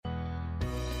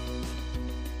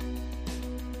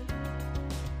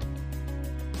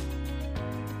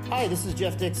Hi, this is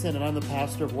Jeff Dixon, and I'm the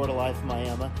pastor of Word of Life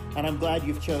Miami, and I'm glad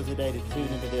you've chosen today to tune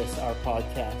into this, our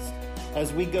podcast.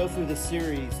 As we go through the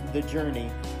series, The Journey,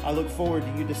 I look forward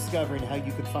to you discovering how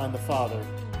you can find the Father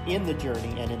in the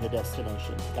journey and in the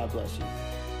destination. God bless you.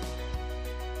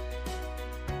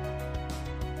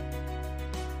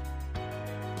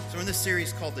 So we're in this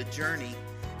series called The Journey,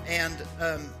 and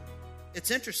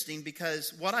it's interesting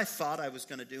because what I thought I was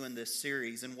going to do in this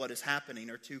series and what is happening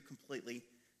are two completely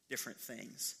different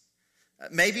things.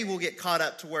 Maybe we'll get caught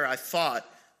up to where I thought,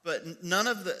 but none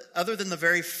of the, other than the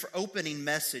very opening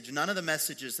message, none of the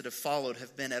messages that have followed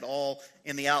have been at all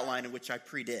in the outline in which I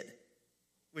pre-did,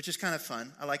 which is kind of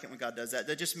fun. I like it when God does that.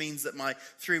 That just means that my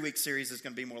 3-week series is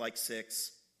going to be more like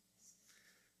 6.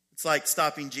 It's like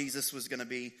Stopping Jesus was going to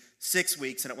be 6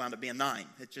 weeks and it wound up being 9.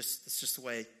 It's just the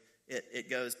way it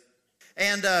goes.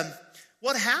 And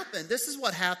what happened, this is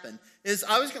what happened, is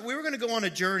we were going to go on a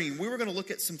journey. We were going to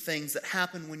look at some things that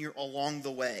happen when you're along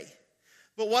the way.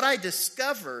 But what I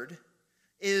discovered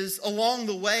is along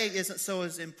the way isn't so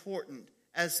as important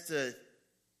as to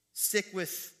stick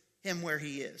with him where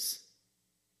he is.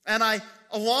 And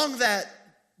along that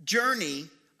journey,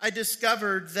 I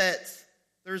discovered that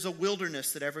there's a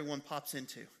wilderness that everyone pops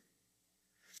into.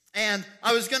 And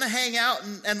I was going to hang out,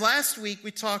 and last week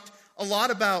we talked a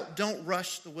lot about don't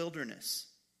rush the wilderness,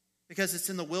 because it's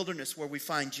in the wilderness where we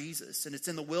find Jesus, and it's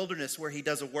in the wilderness where he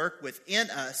does a work within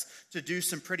us to do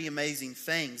some pretty amazing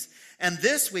things. And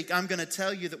this week I'm going to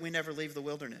tell you that we never leave the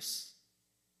wilderness,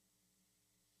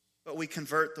 but we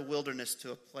convert the wilderness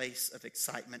to a place of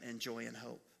excitement and joy and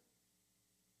hope.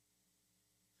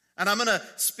 And I'm going to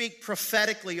speak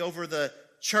prophetically over the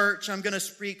church. I'm going to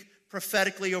speak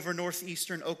prophetically over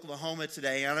northeastern Oklahoma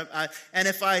today. And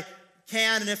if I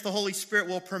can, and if the Holy Spirit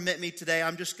will permit me today,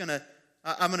 I'm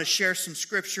going to share some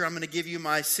scripture. I'm going to give you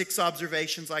my 6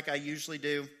 observations like I usually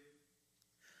do.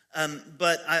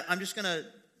 But I'm just going to,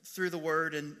 through the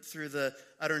word and through the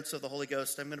utterance of the Holy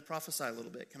Ghost, I'm going to prophesy a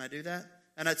little bit. Can I do that?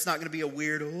 And it's not going to be a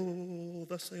weird,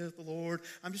 thus saith the Lord.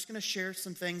 I'm just going to share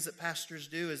some things that pastors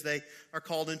do as they are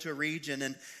called into a region.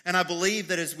 And I believe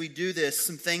that as we do this,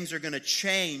 some things are going to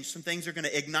change. Some things are going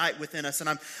to ignite within us. And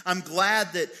I'm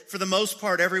glad that for the most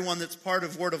part, everyone that's part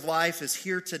of Word of Life is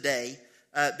here today.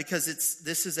 Because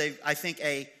this is I think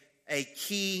a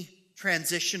key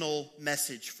transitional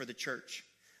message for the church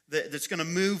that's going to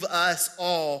move us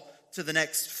all to the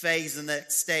next phase and the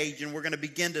next stage, and we're going to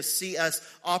begin to see us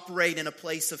operate in a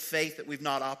place of faith that we've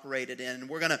not operated in, and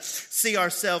we're going to see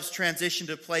ourselves transition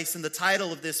to a place, and the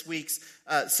title of this week's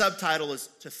subtitle is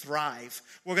To Thrive.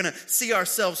 We're going to see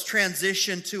ourselves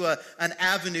transition to an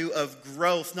avenue of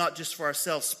growth, not just for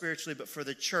ourselves spiritually, but for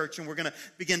the church, and we're going to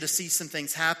begin to see some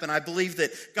things happen. I believe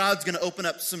that God's going to open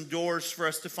up some doors for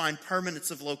us to find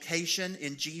permanence of location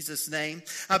in Jesus' name.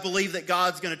 I believe that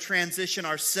God's going to transition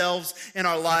ourselves in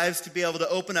our lives to be able to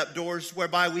open up doors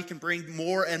whereby we can bring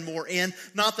more and more in.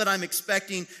 Not that I'm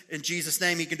expecting, in Jesus'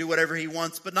 name, he can do whatever he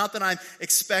wants, but not that I'm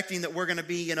expecting that we're going to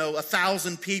be,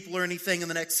 1,000 people or anything in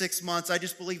the next 6 months. I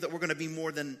just believe that we're going to be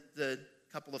more than the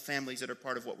couple of families that are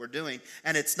part of what we're doing.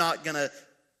 And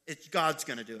God's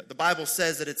going to do it. The Bible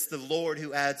says that it's the Lord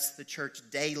who adds to the church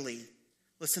daily.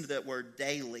 Listen to that word,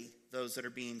 daily, those that are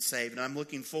being saved. And I'm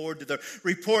looking forward to the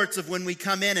reports of when we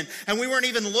come in. And we weren't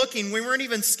even looking. We weren't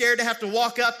even scared to have to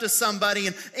walk up to somebody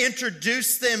and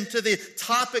introduce them to the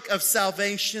topic of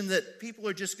salvation, that people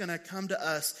are just going to come to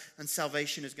us and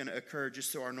salvation is going to occur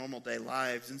just through our normal day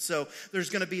lives. And so there's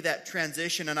going to be that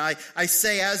transition. And I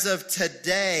say as of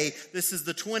today, this is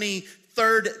the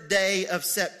 23rd day of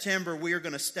September, we are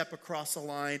going to step across a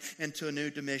line into a new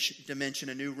dimension,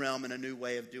 a new realm, and a new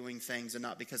way of doing things. And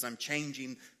not because I'm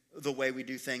changing the way we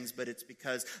do things, but it's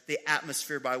because the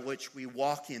atmosphere by which we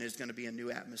walk in is going to be a new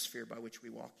atmosphere by which we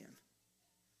walk in.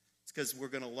 It's because we're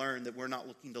going to learn that we're not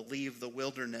looking to leave the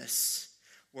wilderness.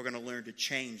 We're going to learn to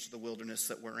change the wilderness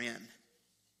that we're in.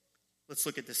 Let's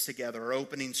look at this together. Our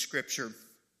opening scripture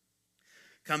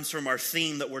comes from our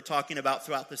theme that we're talking about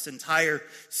throughout this entire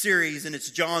series, and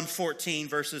it's John 14,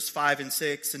 verses 5 and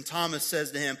 6. And Thomas says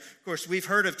to him, of course, we've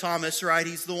heard of Thomas, right?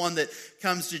 He's the one that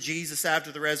comes to Jesus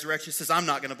after the resurrection. He says, I'm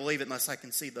not going to believe it unless I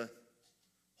can see the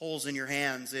holes in your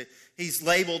hands. He's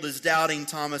labeled as doubting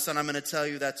Thomas, and I'm going to tell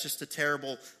you that's just a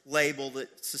terrible label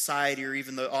that society or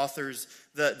even the authors,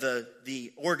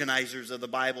 the organizers of the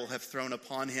Bible have thrown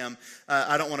upon him.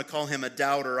 I don't want to call him a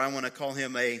doubter. I want to call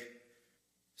him a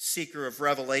seeker of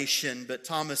revelation. But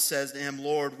Thomas says to him,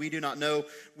 Lord, we do not know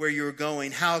where you're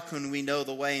going. How can we know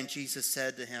the way? And Jesus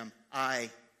said to him, I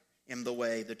am the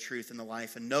way, the truth, and the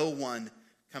life, and no one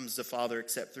comes to the Father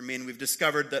except through me. And we've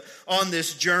discovered that on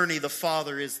this journey, the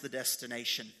Father is the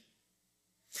destination.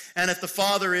 And if the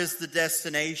Father is the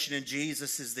destination and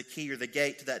Jesus is the key or the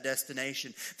gate to that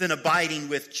destination, then abiding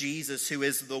with Jesus, who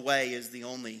is the way, is the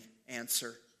only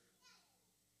answer.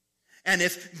 And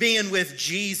if being with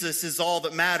Jesus is all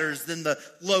that matters, then the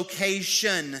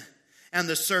location and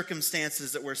the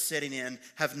circumstances that we're sitting in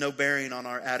have no bearing on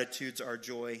our attitudes, our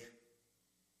joy,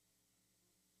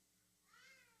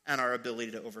 and our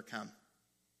ability to overcome.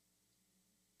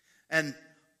 And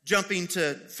jumping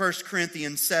to 1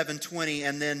 Corinthians 7:20,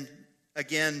 and then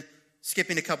again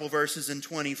skipping a couple verses in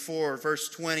 24. Verse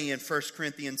 20 in 1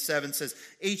 Corinthians 7 says,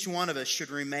 each one of us should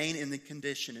remain in the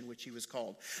condition in which he was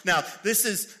called. Now, this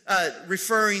is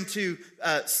referring to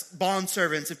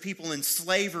bondservants and people in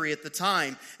slavery at the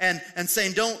time, and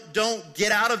saying, don't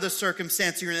get out of the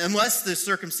circumstance you're in, unless the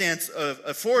circumstance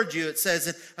affords you, it says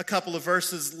in a couple of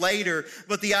verses later.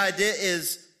 But the idea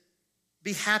is,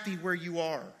 be happy where you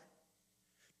are.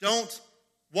 Don't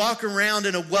walk around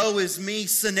in a woe is me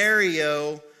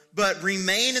scenario, but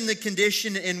remain in the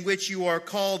condition in which you are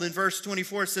called. In verse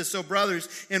 24 it says, so brothers,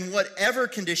 in whatever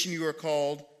condition you are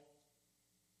called,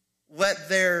 let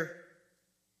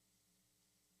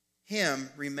him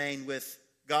remain with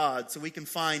God. So we can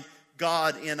find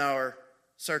God in our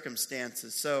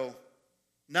circumstances. So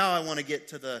now I want to get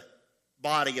to the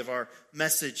body of our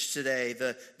message today,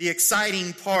 the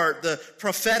exciting part, the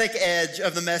prophetic edge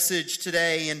of the message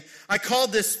today. And I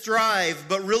called this Thrive,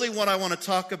 but really what I want to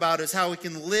talk about is how we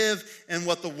can live in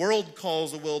what the world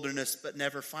calls a wilderness, but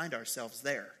never find ourselves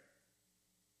there.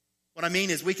 What I mean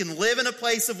is we can live in a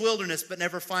place of wilderness, but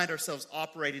never find ourselves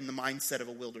operating in the mindset of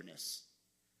a wilderness.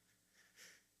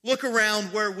 Look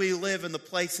around where we live and the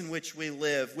place in which we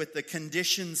live, with the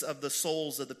conditions of the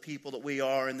souls of the people that we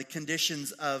are and the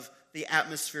conditions of the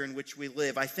atmosphere in which we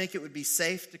live. I think it would be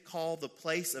safe to call the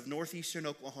place of northeastern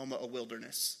Oklahoma a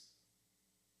wilderness.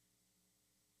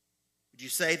 Would you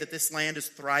say that this land is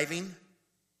thriving?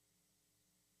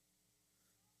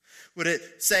 Would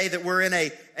it say that we're in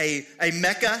a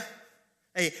Mecca,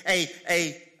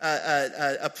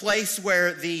 a place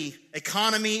where the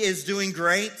economy is doing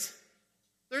great?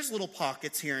 There's little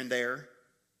pockets here and there.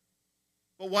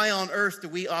 But why on earth do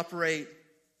we operate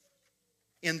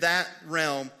in that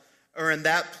realm or in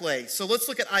that place? So let's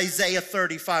look at Isaiah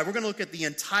 35. We're going to look at the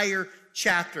entire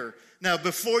chapter. Now,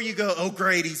 before you go, oh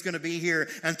great, he's going to be here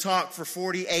and talk for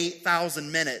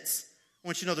 48,000 minutes. I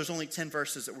want you to know there's only 10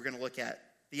 verses that we're going to look at.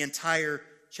 The entire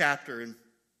chapter. And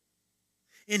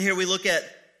in here we look at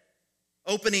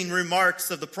opening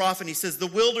remarks of the prophet. He says, the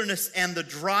wilderness and the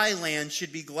dry land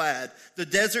should be glad. The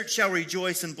desert shall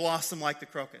rejoice and blossom like the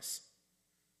crocus.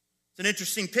 It's an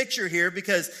interesting picture here,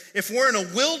 because if we're in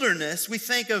a wilderness, we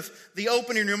think of the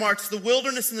opening remarks, the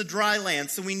wilderness and the dry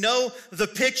land. So we know the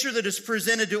picture that is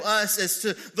presented to us as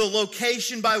to the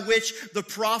location by which the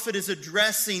prophet is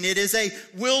addressing. It is a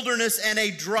wilderness and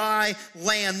a dry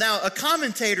land. Now, a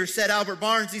commentator said, Albert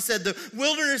Barnes, he said, the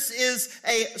wilderness is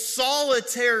a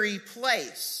solitary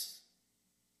place.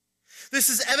 This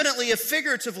is evidently a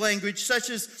figurative language, such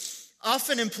as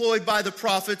often employed by the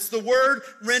prophets. The word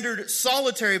rendered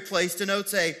solitary place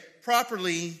denotes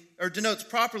properly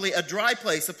a dry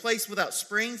place, a place without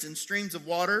springs and streams of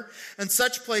water, and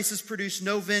such places produce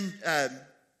no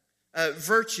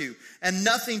virtue and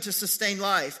nothing to sustain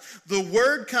life. The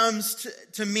word comes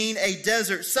to mean a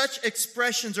desert. Such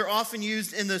expressions are often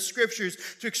used in the scriptures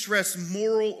to express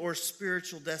moral or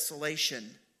spiritual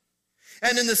desolation.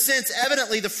 And in the sense,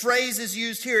 evidently, the phrase is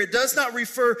used here. It does not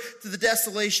refer to the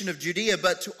desolation of Judea,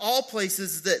 but to all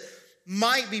places that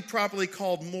might be properly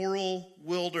called moral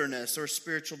wilderness or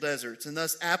spiritual deserts, and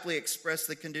thus aptly express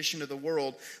the condition of the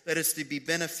world that is to be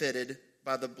benefited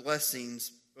by the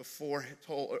blessings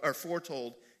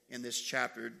foretold in this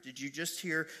chapter. Did you just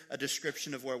hear a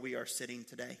description of where we are sitting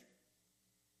today?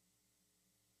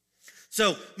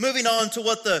 So, moving on to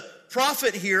what the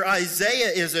prophet here, Isaiah,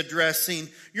 is addressing,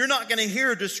 you're not going to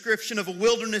hear a description of a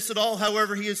wilderness at all.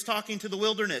 However, he is talking to the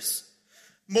wilderness.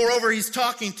 Moreover, he's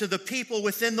talking to the people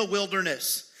within the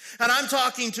wilderness. And I'm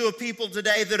talking to a people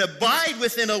today that abide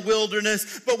within a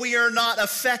wilderness, but we are not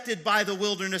affected by the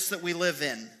wilderness that we live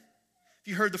in. Have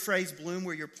you heard the phrase, bloom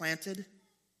where you're planted?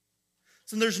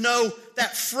 So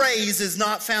that phrase is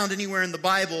not found anywhere in the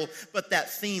Bible, but that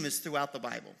theme is throughout the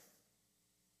Bible.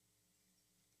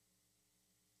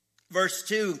 Verse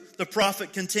 2, the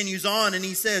prophet continues on and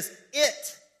he says,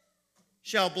 it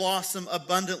shall blossom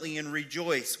abundantly and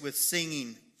rejoice with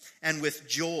singing and with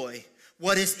joy.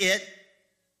 What is it?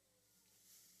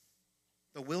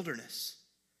 The wilderness.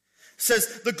 It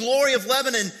says, the glory of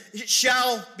Lebanon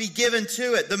shall be given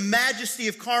to it. The majesty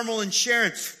of Carmel and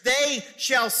Sharon. They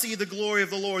shall see the glory of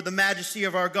the Lord, the majesty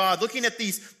of our God. Looking at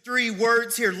these three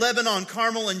words here, Lebanon,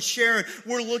 Carmel, and Sharon.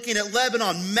 We're looking at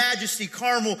Lebanon, majesty,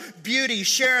 Carmel, beauty,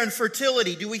 Sharon,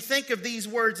 fertility. Do we think of these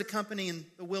words accompanying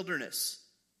the wilderness?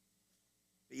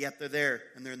 But yet they're there,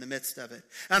 and they're in the midst of it.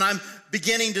 And I'm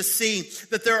beginning to see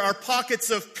that there are pockets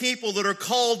of people that are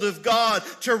called of God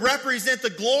to represent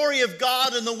the glory of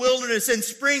God in the wilderness and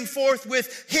spring forth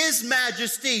with His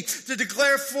majesty, to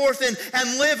declare forth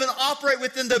and live and operate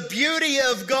within the beauty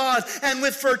of God. And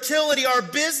with fertility, our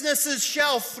businesses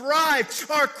shall thrive.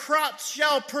 Our crops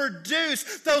shall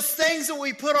produce. Those things that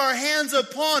we put our hands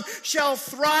upon shall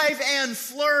thrive and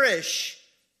flourish,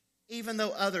 even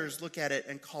though others look at it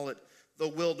and call it the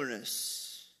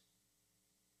wilderness.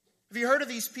 Have you heard of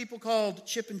these people called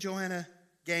Chip and Joanna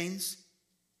Gaines?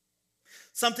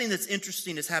 Something that's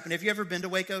interesting has happened. Have you ever been to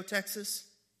Waco, Texas?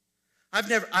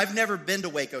 I've never been to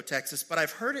Waco, Texas, but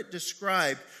I've heard it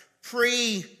described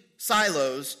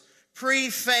pre-Silos,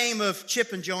 pre-fame of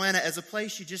Chip and Joanna as a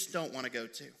place you just don't want to go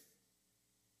to.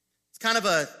 It's kind of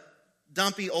a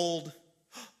dumpy old,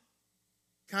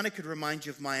 kind of could remind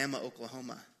you of Miami,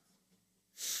 Oklahoma.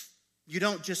 You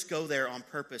don't just go there on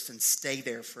purpose and stay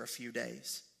there for a few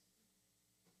days.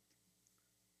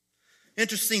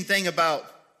 Interesting thing about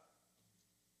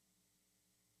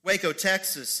Waco,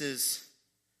 Texas is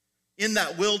in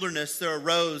that wilderness there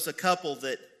arose a couple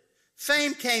that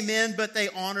fame came in, but they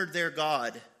honored their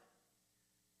God.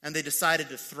 And they decided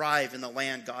to thrive in the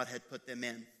land God had put them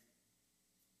in.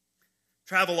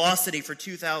 Travelocity for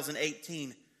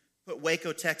 2018 put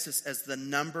Waco, Texas as the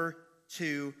number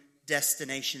 2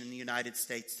 destination in the United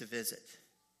States to visit.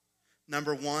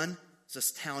 Number 1 is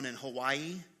this town in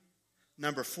Hawaii.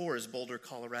 Number 4 is Boulder,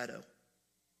 Colorado.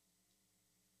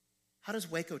 How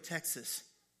does Waco, Texas,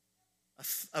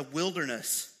 a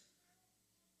wilderness,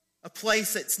 a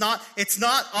place it's not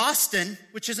Austin,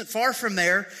 which isn't far from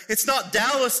there. It's not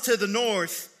Dallas to the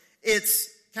north. It's,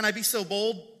 can I be so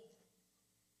bold?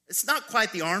 It's not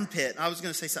quite the armpit. I was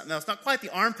going to say something else. Not quite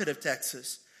the armpit of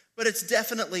Texas, but it's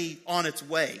definitely on its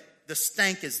way. The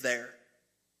stank is there.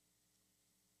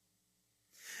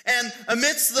 And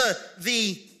amidst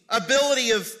the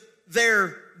ability of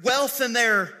their wealth and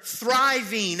their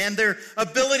thriving and their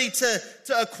ability to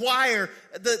acquire,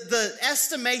 the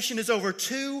estimation is over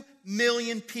 2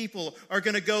 million people are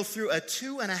going to go through a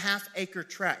 2.5 acre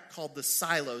tract called the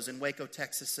Silos in Waco,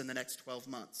 Texas in the next 12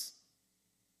 months.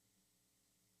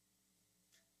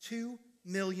 2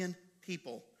 million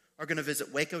people are going to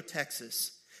visit Waco,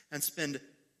 Texas and spend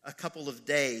a couple of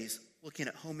days looking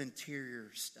at home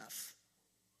interior stuff.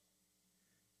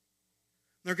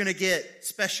 They're going to get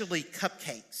specialty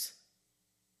cupcakes.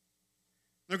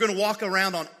 They're going to walk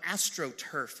around on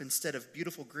AstroTurf instead of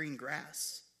beautiful green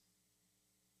grass.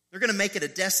 They're going to make it a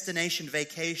destination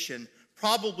vacation,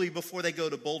 probably before they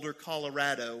go to Boulder,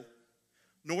 Colorado,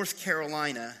 North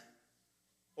Carolina,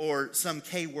 or some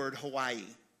K-word Hawaii.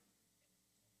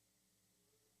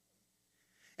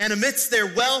 And amidst their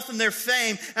wealth and their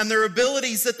fame and their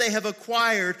abilities that they have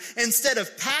acquired, instead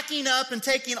of packing up and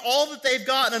taking all that they've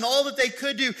gotten and all that they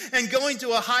could do and going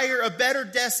to a better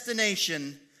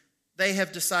destination, they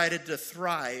have decided to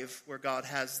thrive where God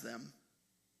has them.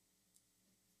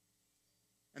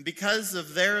 And because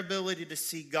of their ability to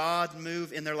see God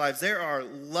move in their lives, there are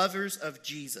lovers of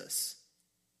Jesus.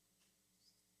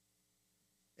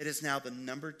 It is now the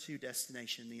number 2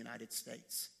 destination in the United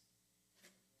States.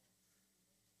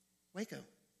 Waco.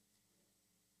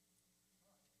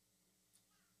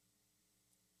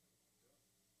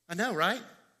 I know, right?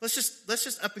 Let's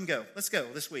just up and go. Let's go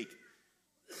this week.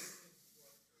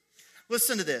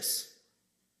 Listen to this.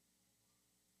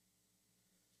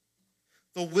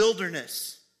 The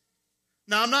wilderness.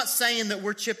 Now, I'm not saying that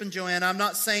we're Chip and Joanna. I'm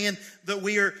not saying that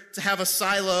we are to have a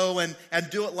silo and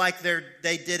do it like they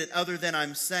did it, other than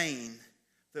I'm saying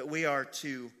that we are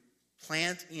to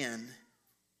plant in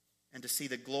and to see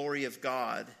the glory of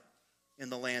God in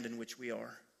the land in which we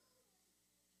are.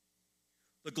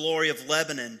 The glory of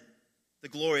Lebanon, the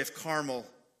glory of Carmel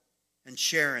and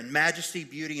Sharon, majesty,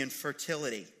 beauty, and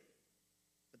fertility.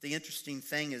 But the interesting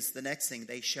thing is the next thing,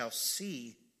 they shall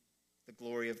see the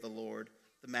glory of the Lord,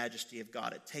 the majesty of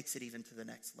God. It takes it even to the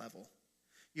next level.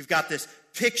 You've got this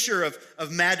picture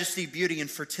of majesty, beauty, and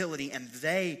fertility, and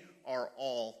they are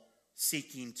all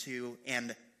seeking to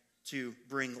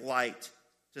bring light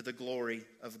to the glory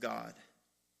of God.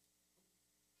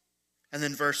 And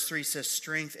then verse 3 says,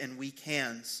 strength and weak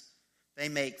hands, they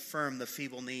make firm the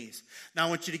feeble knees. Now I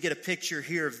want you to get a picture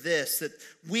here of this, that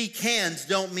weak hands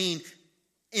don't mean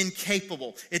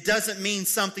incapable. It doesn't mean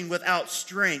something without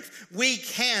strength. Weak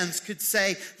hands could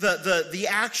say the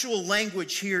actual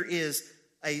language here is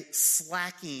a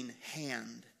slacking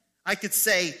hand. I could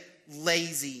say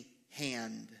lazy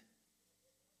hand.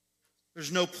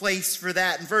 There's no place for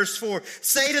that. In verse 4,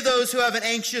 say to those who have an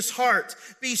anxious heart,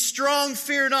 be strong,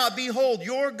 fear not. Behold,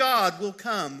 your God will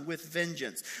come with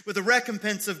vengeance. With the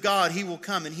recompense of God, he will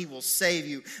come and he will save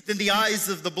you. Then the eyes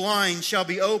of the blind shall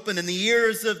be opened and the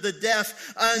ears of the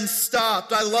deaf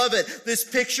unstopped. I love it. This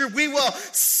picture, we will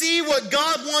see what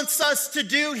God wants us to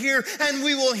do here, and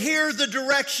we will hear the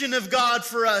direction of God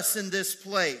for us in this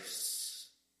place,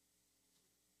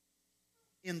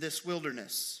 in this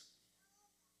wilderness.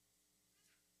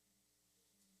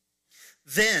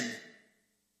 Then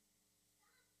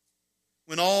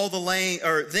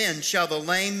shall the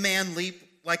lame man leap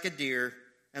like a deer,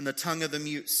 and the tongue of the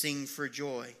mute sing for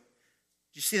joy. Do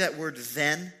you see that word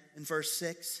then in verse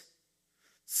 6?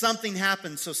 Something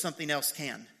happens so something else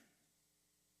can.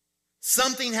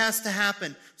 Something has to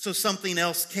happen so something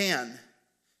else can.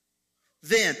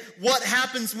 Then, what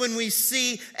happens when we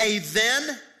see a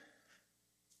then?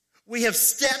 We have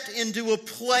stepped into a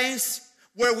place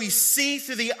where we see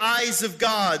through the eyes of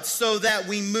God so that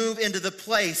we move into the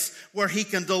place where he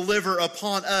can deliver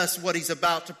upon us what he's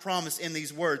about to promise in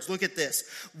these words. Look at this.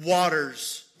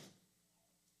 Waters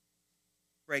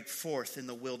break forth in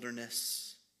the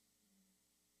wilderness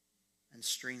and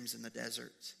streams in the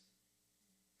desert.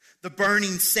 The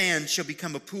burning sand shall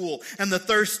become a pool, and the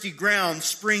thirsty ground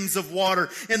springs of water.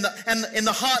 In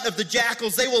the haunt of the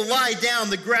jackals they will lie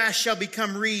down. The grass shall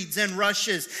become reeds and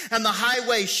rushes, and the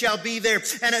highway shall be there,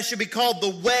 and it shall be called the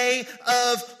way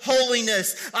of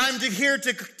holiness. I'm here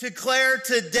to declare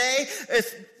today,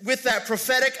 with that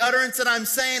prophetic utterance that I'm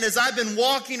saying, as I've been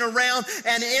walking around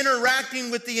and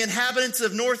interacting with the inhabitants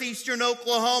of northeastern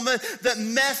Oklahoma, that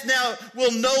meth now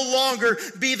will no longer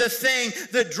be the thing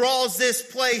that draws this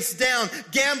place down.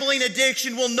 Gambling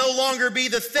addiction will no longer be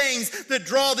the things that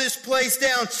draw this place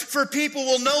down. For people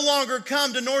will no longer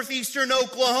come to northeastern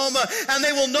Oklahoma and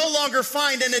they will no longer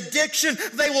find an addiction.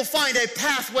 They will find a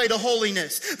pathway to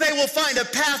holiness. They will find a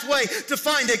pathway to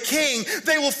find a king.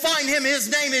 They will find him. His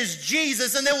name is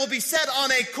Jesus, and they will be set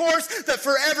on a course that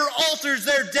forever alters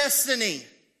their destiny.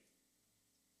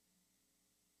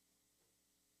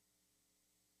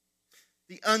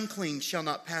 The unclean shall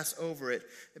not pass over it.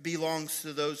 It belongs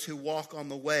to those who walk on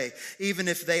the way. Even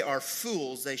if they are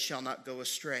fools, they shall not go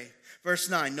astray. Verse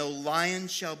 9, no lion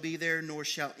shall be there, nor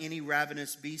shall any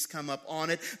ravenous beast come up on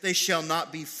it. They shall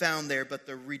not be found there, but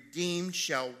the redeemed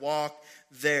shall walk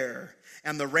there.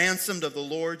 And the ransomed of the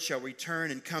Lord shall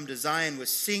return and come to Zion with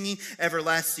singing.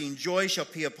 Everlasting joy shall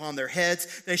be upon their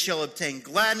heads. They shall obtain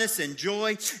gladness and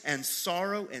joy, and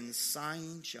sorrow and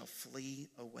sighing shall flee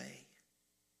away.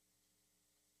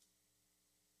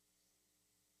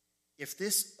 If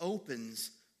this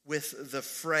opens with the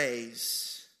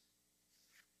phrase,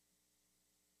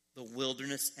 the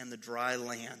wilderness and the dry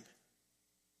land,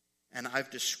 and I've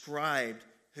described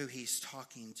who he's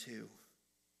talking to,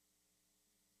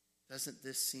 doesn't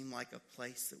this seem like a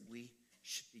place that we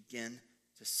should begin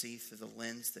to see through the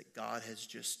lens that God has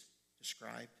just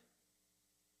described?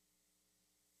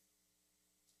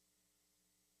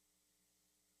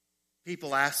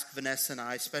 People ask Vanessa and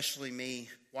I, especially me,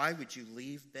 why would you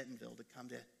leave Bentonville to come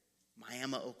to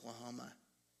Miami, Oklahoma?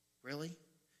 Really?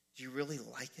 Do you really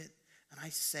like it? And I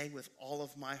say with all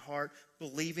of my heart,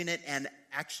 believing it, and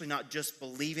actually not just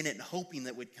believing it and hoping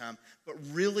that it would come, but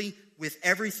really with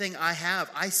everything I have,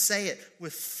 I say it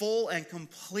with full and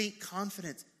complete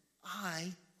confidence.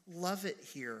 I love it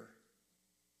here.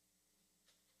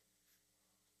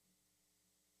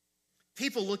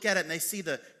 People look at it and they see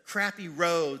the crappy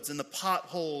roads and the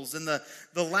potholes and the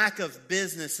lack of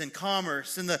business and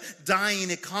commerce and the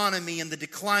dying economy and the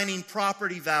declining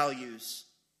property values.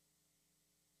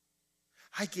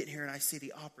 I get here and I see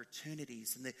the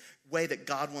opportunities and the way that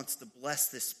God wants to bless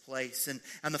this place, and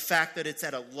the fact that it's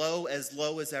at a low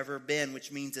as ever been,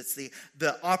 which means it's the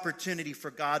opportunity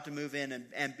for God to move in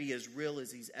and be as real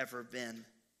as he's ever been.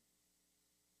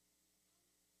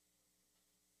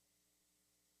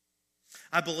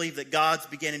 I believe that God's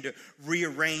beginning to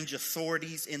rearrange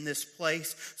authorities in this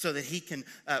place so that he can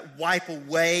wipe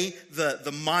away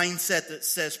the mindset that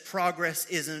says progress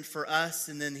isn't for us,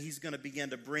 and then he's going to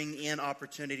begin to bring in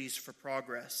opportunities for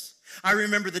progress. I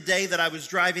remember the day that I was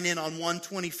driving in on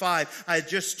 125. I had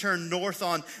just turned north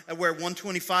on where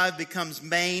 125 becomes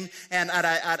Main, and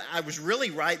I was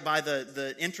really right by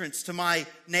the entrance to my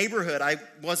neighborhood. I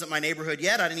wasn't my neighborhood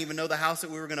yet. I didn't even know the house that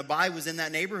we were going to buy was in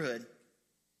that neighborhood.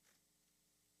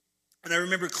 And I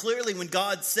remember clearly when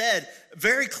God said,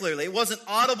 very clearly, it wasn't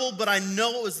audible, but I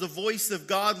know it was the voice of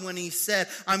God when he said,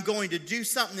 I'm going to do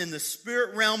something in the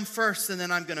spirit realm first, and then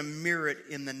I'm going to mirror it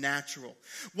in the natural.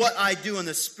 What I do in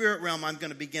the spirit realm, I'm going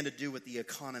to begin to do with the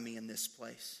economy in this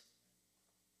place.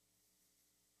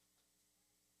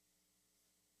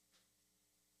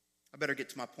 I better get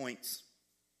to my points,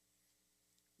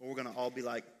 or we're going to all be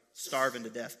like starving to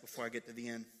death before I get to the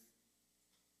end.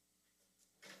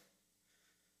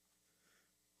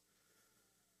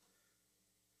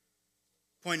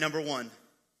 Point number 1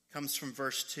 comes from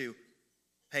verse 2.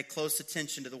 Pay close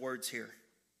attention to the words here.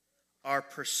 Our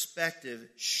perspective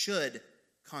should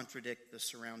contradict the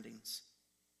surroundings.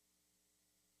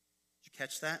 Did you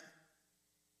catch that?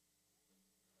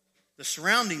 The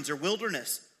surroundings are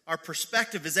wilderness. Our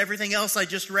perspective is everything else I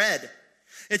just read.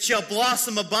 It shall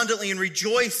blossom abundantly and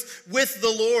rejoice with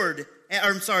the Lord.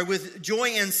 With joy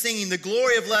and singing. The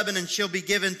glory of Lebanon shall be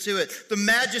given to it. The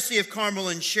majesty of Carmel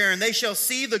and Sharon. They shall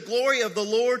see the glory of the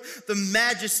Lord, the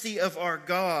majesty of our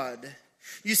God.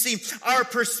 You see, our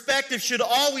perspective should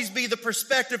always be the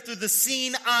perspective through the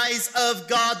seeing eyes of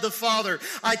God the Father.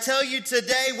 I tell you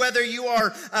today, whether you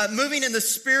are moving in the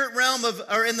spirit realm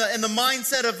or in the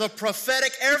mindset of the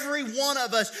prophetic, every one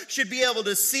of us should be able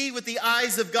to see with the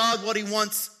eyes of God what he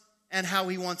wants and how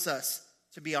he wants us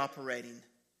to be operating.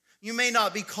 You may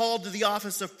not be called to the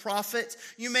office of prophet.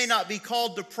 You may not be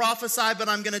called to prophesy, but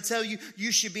I'm going to tell you,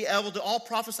 you should be able to, all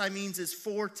prophesy means is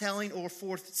foretelling or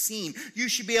foreseeing. You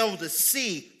should be able to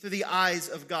see through the eyes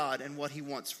of God and what he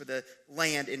wants for the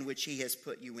land in which he has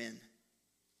put you in.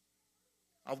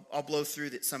 I'll blow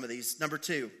through some of these. Number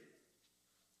 2,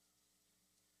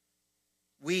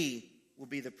 we will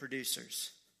be the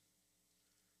producers.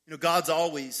 You know, God's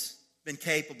always been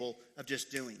capable of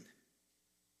just doing.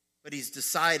 But he's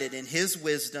decided in his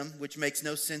wisdom, which makes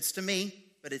no sense to me,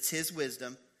 but it's his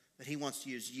wisdom, that he wants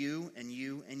to use you and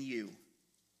you and you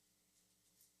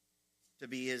to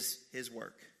be his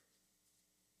work.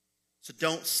 So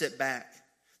don't sit back.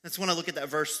 That's when I look at that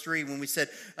verse 3 when we said,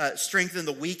 strengthen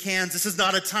the weak hands. This is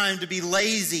not a time to be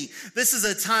lazy. This is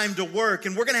a time to work.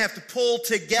 And we're going to have to pull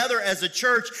together as a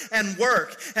church and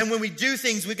work. And when we do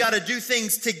things, we got to do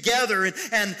things together.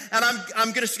 And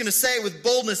I'm just going to say it with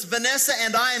boldness. Vanessa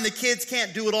and I and the kids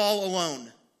can't do it all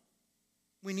alone.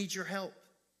 We need your help.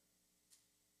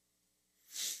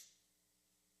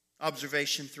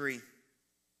 Observation 3.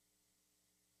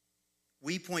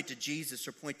 We point to Jesus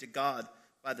or point to God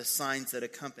by the signs that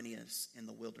accompany us in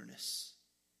the wilderness.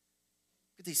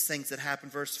 Look at these things that happen.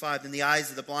 Verse 5, then the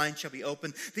eyes of the blind shall be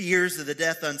opened, the ears of the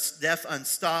deaf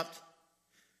unstopped.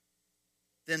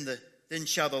 Then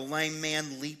shall the lame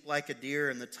man leap like a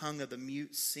deer, and the tongue of the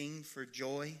mute sing for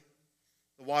joy.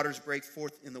 The waters break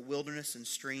forth in the wilderness and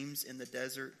streams in the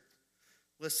desert.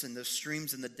 Listen, those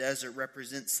streams in the desert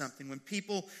represent something.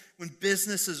 When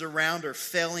businesses around are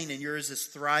failing and yours is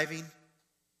thriving,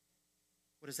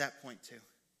 what does that point to?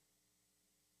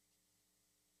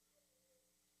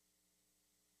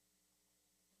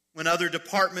 When other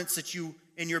departments that you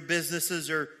in your businesses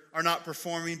are not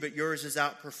performing, but yours is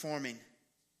outperforming.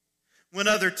 When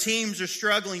other teams are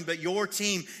struggling, but your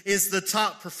team is the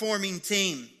top performing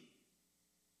team.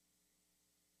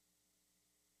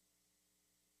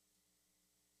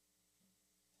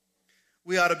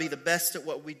 We ought to be the best at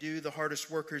what we do, the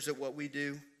hardest workers at what we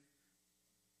do.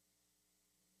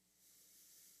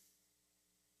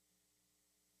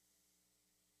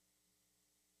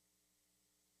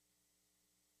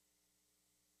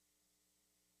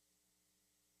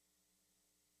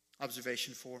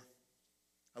 Observation 4.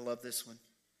 I love this one.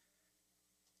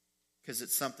 Because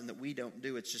it's something that we don't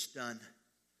do, it's just done.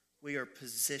 We are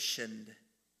positioned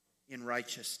in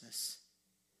righteousness.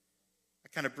 I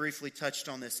kind of briefly touched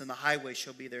on this. And the highway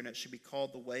shall be there, and it shall be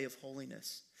called the way of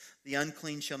holiness. The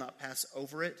unclean shall not pass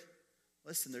over it.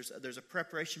 Listen, there's a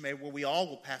preparation made where we all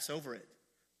will pass over it.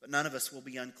 But none of us will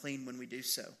be unclean when we do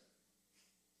so.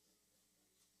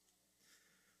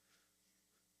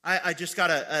 I just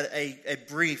got a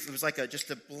brief. It was like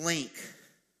just a blink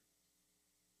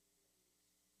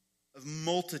of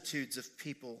multitudes of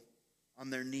people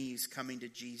on their knees coming to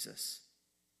Jesus,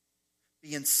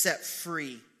 being set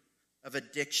free of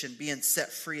addiction, being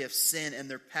set free of sin and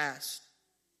their past.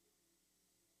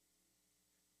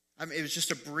 I mean, it was just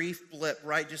a brief blip,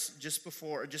 right? Just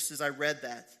before, just as I read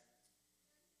that,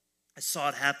 I saw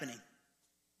it happening.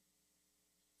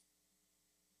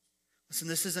 Listen,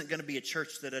 this isn't going to be a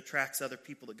church that attracts other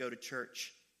people that go to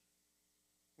church.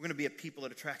 We're going to be a people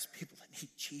that attracts people that need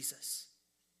Jesus.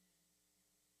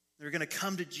 They're going to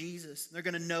come to Jesus. They're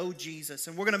going to know Jesus.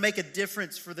 And we're going to make a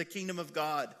difference for the kingdom of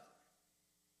God.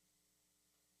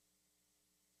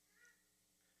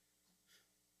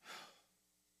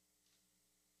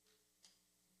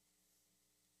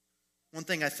 One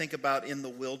thing I think about in the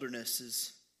wilderness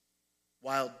is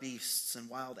wild beasts and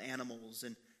wild animals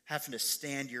and having to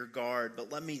stand your guard.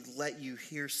 But let me let you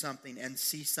hear something and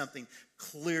see something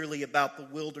clearly about the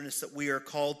wilderness that we are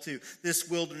called to. This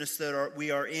wilderness that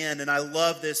we are in. And I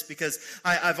love this because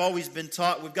I've always been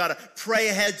taught we've got to pray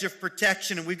a hedge of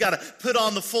protection and we've got to put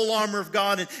on the full armor of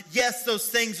God. And yes, those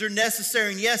things are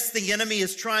necessary. And yes, the enemy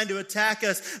is trying to attack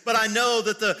us. But I know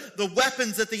that the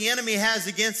weapons that the enemy has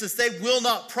against us, they will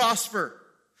not prosper.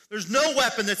 There's no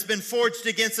weapon that's been forged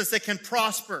against us that can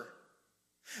prosper.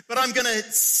 But I'm going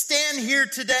to stand here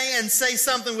today and say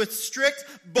something with strict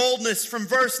boldness from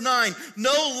verse 9.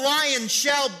 No lion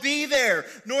shall be there,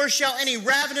 nor shall any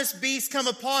ravenous beast come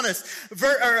upon us.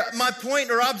 My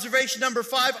point or observation number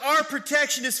 5, our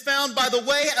protection is found by the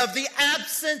way of the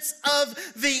absence of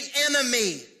the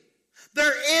enemy.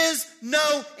 There is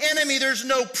no enemy. There's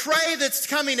no prey that's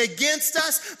coming against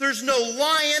us. There's no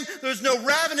lion. There's no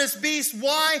ravenous beast.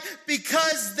 Why?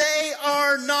 Because they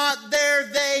are not there.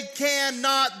 They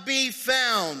cannot be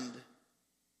found.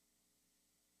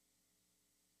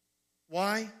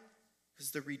 Why?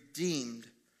 Because the redeemed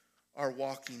are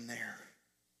walking there.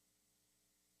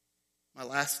 My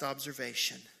last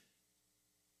observation.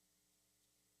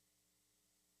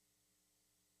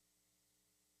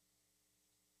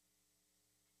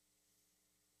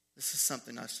 This is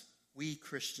something we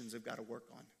Christians have got to work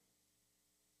on.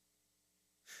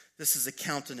 This is a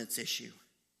countenance issue.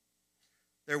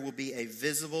 There will be a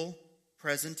visible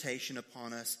presentation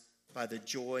upon us by the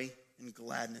joy and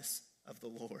gladness of the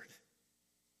Lord.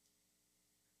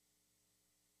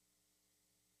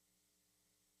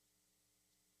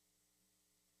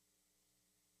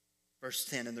 Verse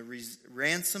 10, and the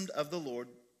ransomed of the Lord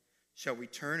shall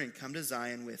return and come to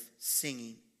Zion with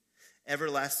singing.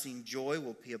 Everlasting joy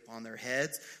will be upon their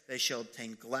heads. They shall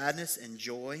obtain gladness and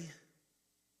joy.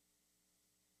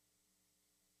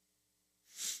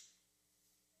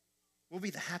 We'll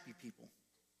be the happy people.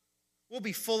 We'll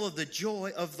be full of the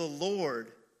joy of the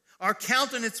Lord. Our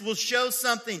countenance will show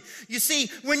something. You see,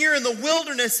 when you're in the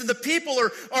wilderness and the people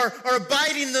are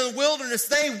abiding in the wilderness,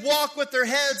 they walk with their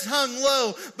heads hung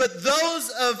low. But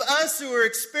those of us who are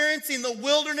experiencing the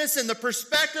wilderness in the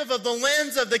perspective of the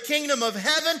lens of the kingdom of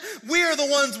heaven, we are the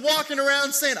ones walking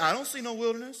around saying, I don't see no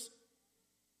wilderness.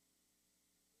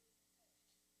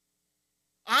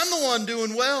 I'm the one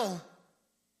doing well.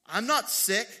 I'm not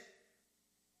sick.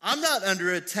 I'm not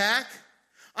under attack.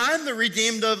 I'm the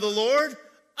redeemed of the Lord.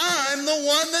 I'm the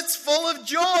one that's full of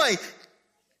joy.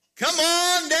 Come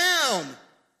on down.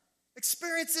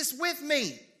 Experience this with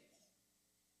me.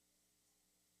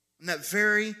 And that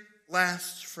very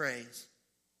last phrase.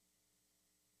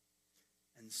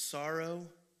 And sorrow.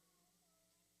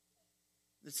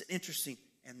 It's interesting.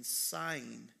 And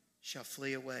sighing shall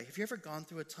flee away. Have you ever gone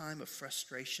through a time of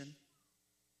frustration?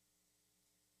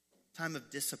 Time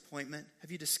of disappointment? Have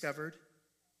you discovered?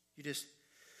 You just...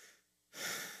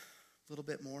 a little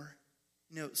bit more.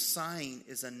 You know, sighing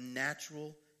is a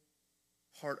natural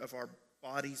part of our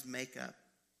body's makeup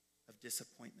of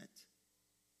disappointment.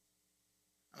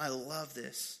 And I love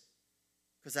this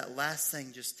because that last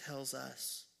thing just tells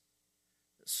us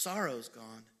that sorrow's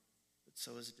gone, but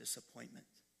so is disappointment.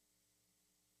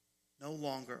 No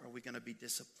longer are we going to be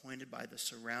disappointed by the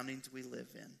surroundings we live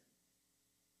in.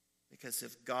 Because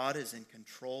if God is in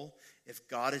control, if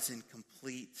God is in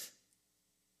complete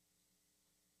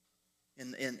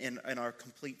in our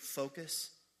complete focus,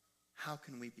 how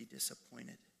can we be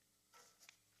disappointed?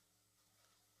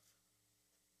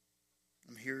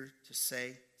 I'm here to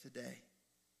say today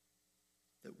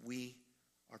that we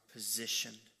are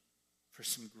positioned for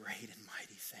some great and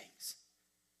mighty things.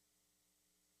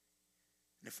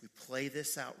 And if we play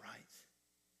this out right,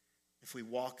 if we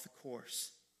walk the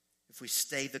course, if we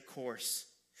stay the course,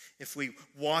 if we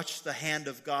watch the hand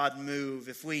of God move,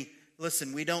 if we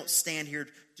listen, we don't stand here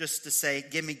just to say,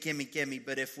 gimme, gimme, gimme.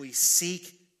 But if we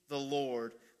seek the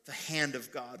Lord, the hand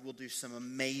of God will do some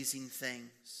amazing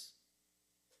things.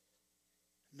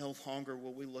 No longer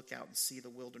will we look out and see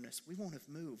the wilderness. We won't have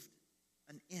moved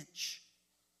an inch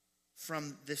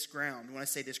from this ground. When I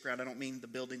say this ground, I don't mean the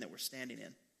building that we're standing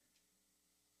in.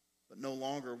 But no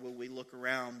longer will we look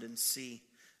around and see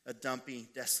a dumpy,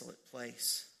 desolate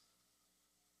place.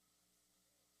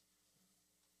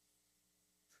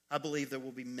 I believe there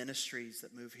will be ministries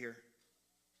that move here.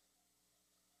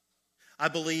 I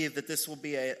believe that this will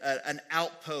be an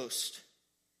outpost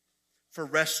for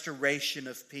restoration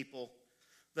of people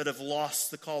that have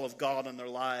lost the call of God in their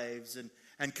lives and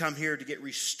and come here to get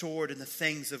restored in the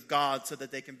things of God so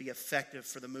that they can be effective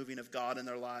for the moving of God in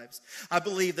their lives. I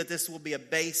believe that this will be a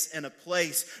base and a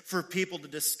place for people to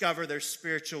discover their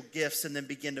spiritual gifts and then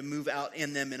begin to move out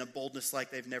in them in a boldness like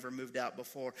they've never moved out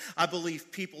before. I believe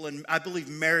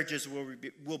marriages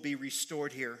will be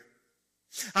restored here.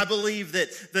 I believe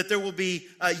that there will be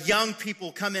young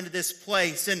people come into this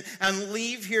place and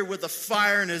leave here with a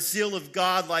fire and a zeal of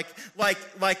God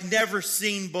like never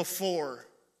seen before.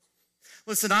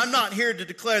 Listen, I'm not here to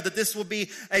declare that this will be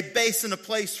a base and a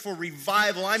place for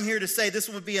revival. I'm here to say this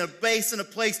will be a base and a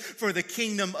place for the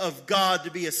kingdom of God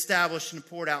to be established and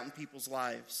poured out in people's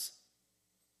lives.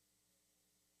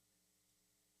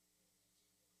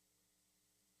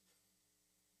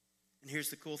 And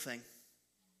here's the cool thing.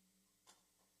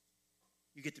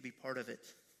 You get to be part of it.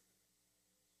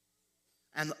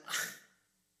 And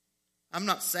I'm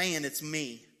not saying it's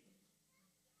me,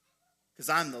 because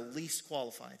I'm the least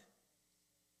qualified.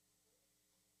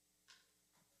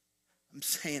 I'm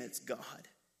saying it's God.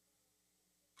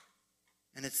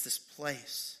 And it's this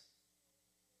place.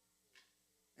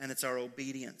 And it's our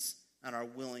obedience and our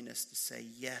willingness to say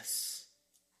yes,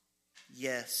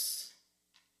 yes,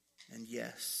 and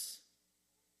yes.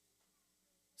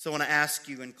 So I want to ask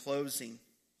you in closing,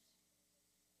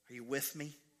 are you with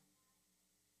me?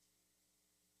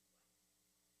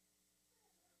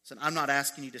 So I'm not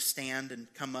asking you to stand and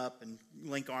come up and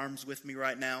link arms with me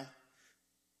right now.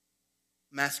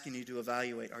 I'm asking you to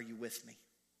evaluate, are you with me?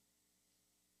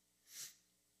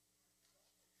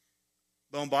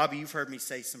 Bo and Bobby, you've heard me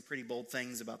say some pretty bold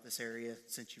things about this area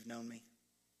since you've known me.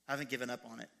 I haven't given up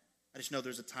on it. I just know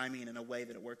there's a timing and a way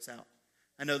that it works out.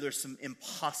 I know there's some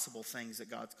impossible things that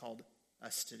God's called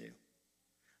us to do.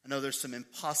 I know there's some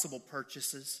impossible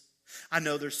purchases. I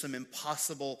know there's some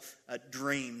impossible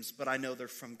dreams, but I know they're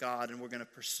from God, and we're going to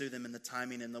pursue them in the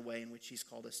timing and the way in which He's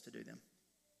called us to do them.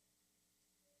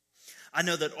 I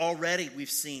know that already we've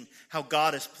seen how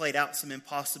God has played out some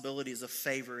impossibilities of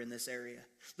favor in this area.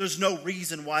 There's no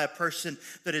reason why a person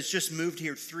that has just moved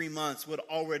here 3 months would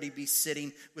already be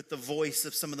sitting with the voice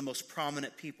of some of the most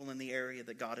prominent people in the area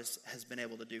that God has been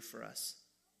able to do for us.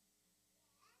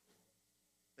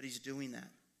 But He's doing that.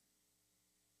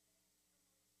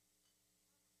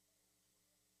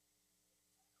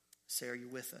 Say, are you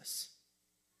with us?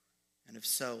 And if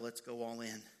so, let's go all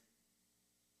in.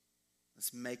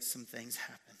 Let's make some things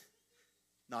happen.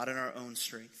 Not in our own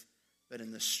strength, but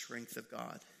in the strength of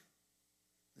God.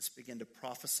 Let's begin to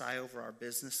prophesy over our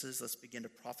businesses. Let's begin to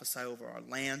prophesy over our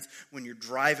lands. When you're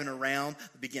driving around,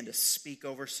 begin to speak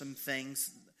over some things.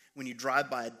 When you drive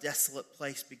by a desolate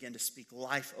place, begin to speak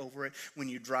life over it. When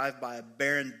you drive by a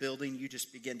barren building, you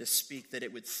just begin to speak that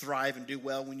it would thrive and do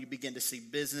well. When you begin to see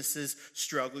businesses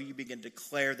struggle, you begin to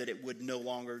declare that it would no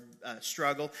longer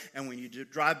struggle. And when you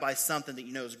drive by something that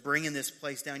you know is bringing this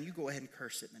place down, you go ahead and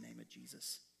curse it in the name of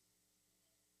Jesus.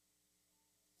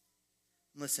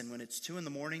 Listen, when it's 2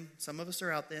 a.m, some of us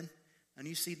are out then, and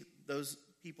you see those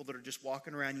people that are just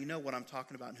walking around, you know what I'm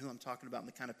talking about and who I'm talking about and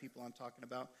the kind of people I'm talking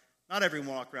about. Not everyone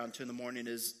walk around 2 a.m.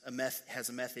 has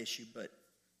a meth issue, but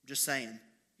I'm just saying,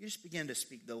 you just begin to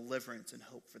speak deliverance and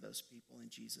hope for those people in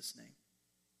Jesus' name.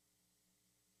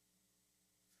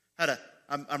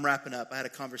 I'm wrapping up. I had a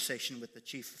conversation with the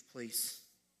chief of police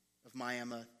of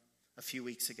Miami a few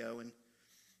weeks ago, and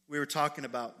we were talking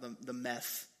about the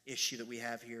meth issue that we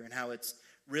have here and how it's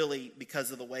really,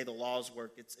 because of the way the laws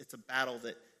work, it's a battle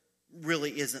that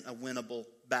really isn't a winnable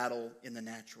battle in the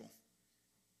natural.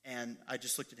 And I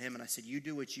just looked at him and I said, you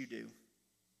do what you do,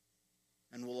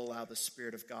 and we'll allow the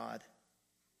Spirit of God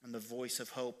and the voice of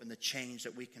hope and the change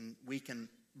that we can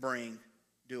bring,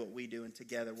 do what we do, and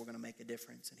together we're going to make a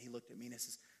difference. And he looked at me and he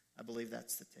says, I believe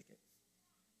that's the ticket.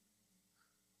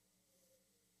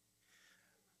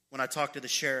 When I talk to the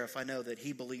sheriff, I know that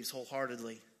he believes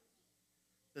wholeheartedly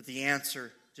that the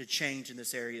answer to change in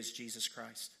this area is Jesus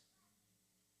Christ.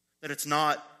 That it's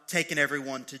not taking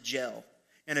everyone to jail.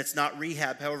 And it's not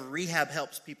rehab. However, rehab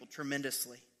helps people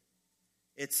tremendously.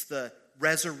 It's the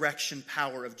resurrection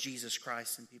power of Jesus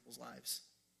Christ in people's lives.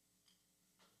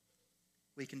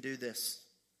 We can do this.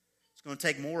 It's going to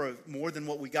take more than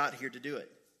what we got here to do it.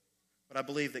 But I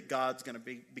believe that God's going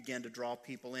to begin to draw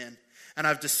people in. And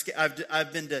I've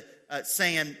been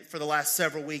saying for the last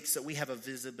several weeks that we have a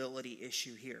visibility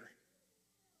issue here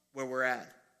where we're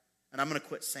at. And I'm going to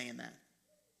quit saying that.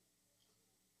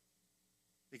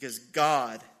 Because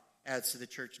God adds to the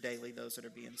church daily those that are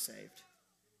being saved.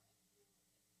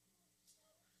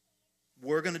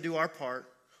 We're going to do our part.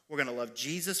 We're going to love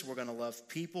Jesus. We're going to love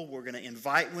people. We're going to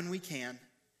invite when we can.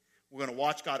 We're going to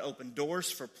watch God open doors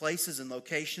for places and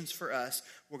locations for us.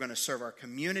 We're going to serve our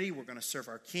community. We're going to serve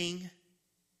our King.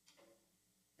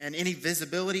 And any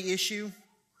visibility issue,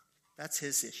 that's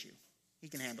his issue. He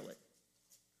can handle it.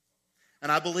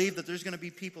 And I believe that there's going to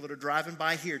be people that are driving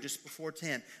by here just before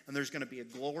 10, and there's going to be a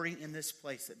glory in this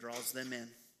place that draws them in.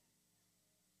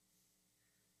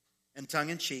 And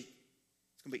tongue in cheek,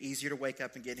 it's going to be easier to wake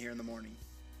up and get here in the morning.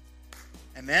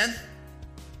 Amen?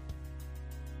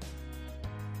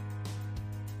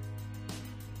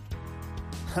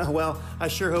 Well, I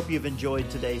sure hope you've enjoyed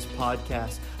today's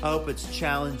podcast. I hope it's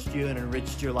challenged you and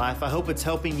enriched your life. I hope it's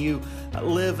helping you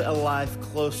live a life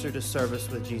closer to service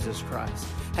with Jesus Christ.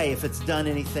 Hey, if it's done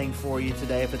anything for you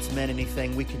today, if it's meant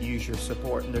anything, we could use your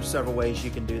support, and there's several ways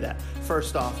you can do that.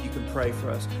 First off, you can pray for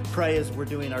us. Pray as we're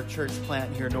doing our church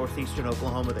plant here in northeastern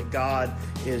Oklahoma that God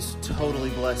is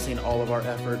totally blessing all of our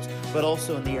efforts, but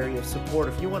also in the area of support.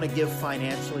 If you want to give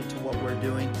financially to what we're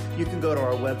doing, you can go to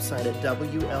our website at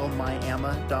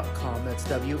WLMiami.com. That's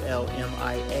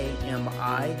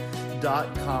WLMIAMI.com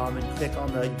and click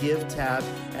on the Give tab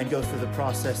and go through the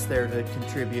process there to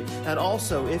contribute. And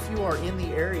also, if you are in the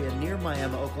area near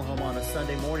Miami, Oklahoma on a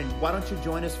Sunday morning, why don't you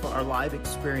join us for our live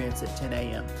experience at 10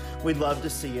 a.m. We'd love to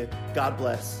see you. God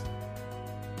bless.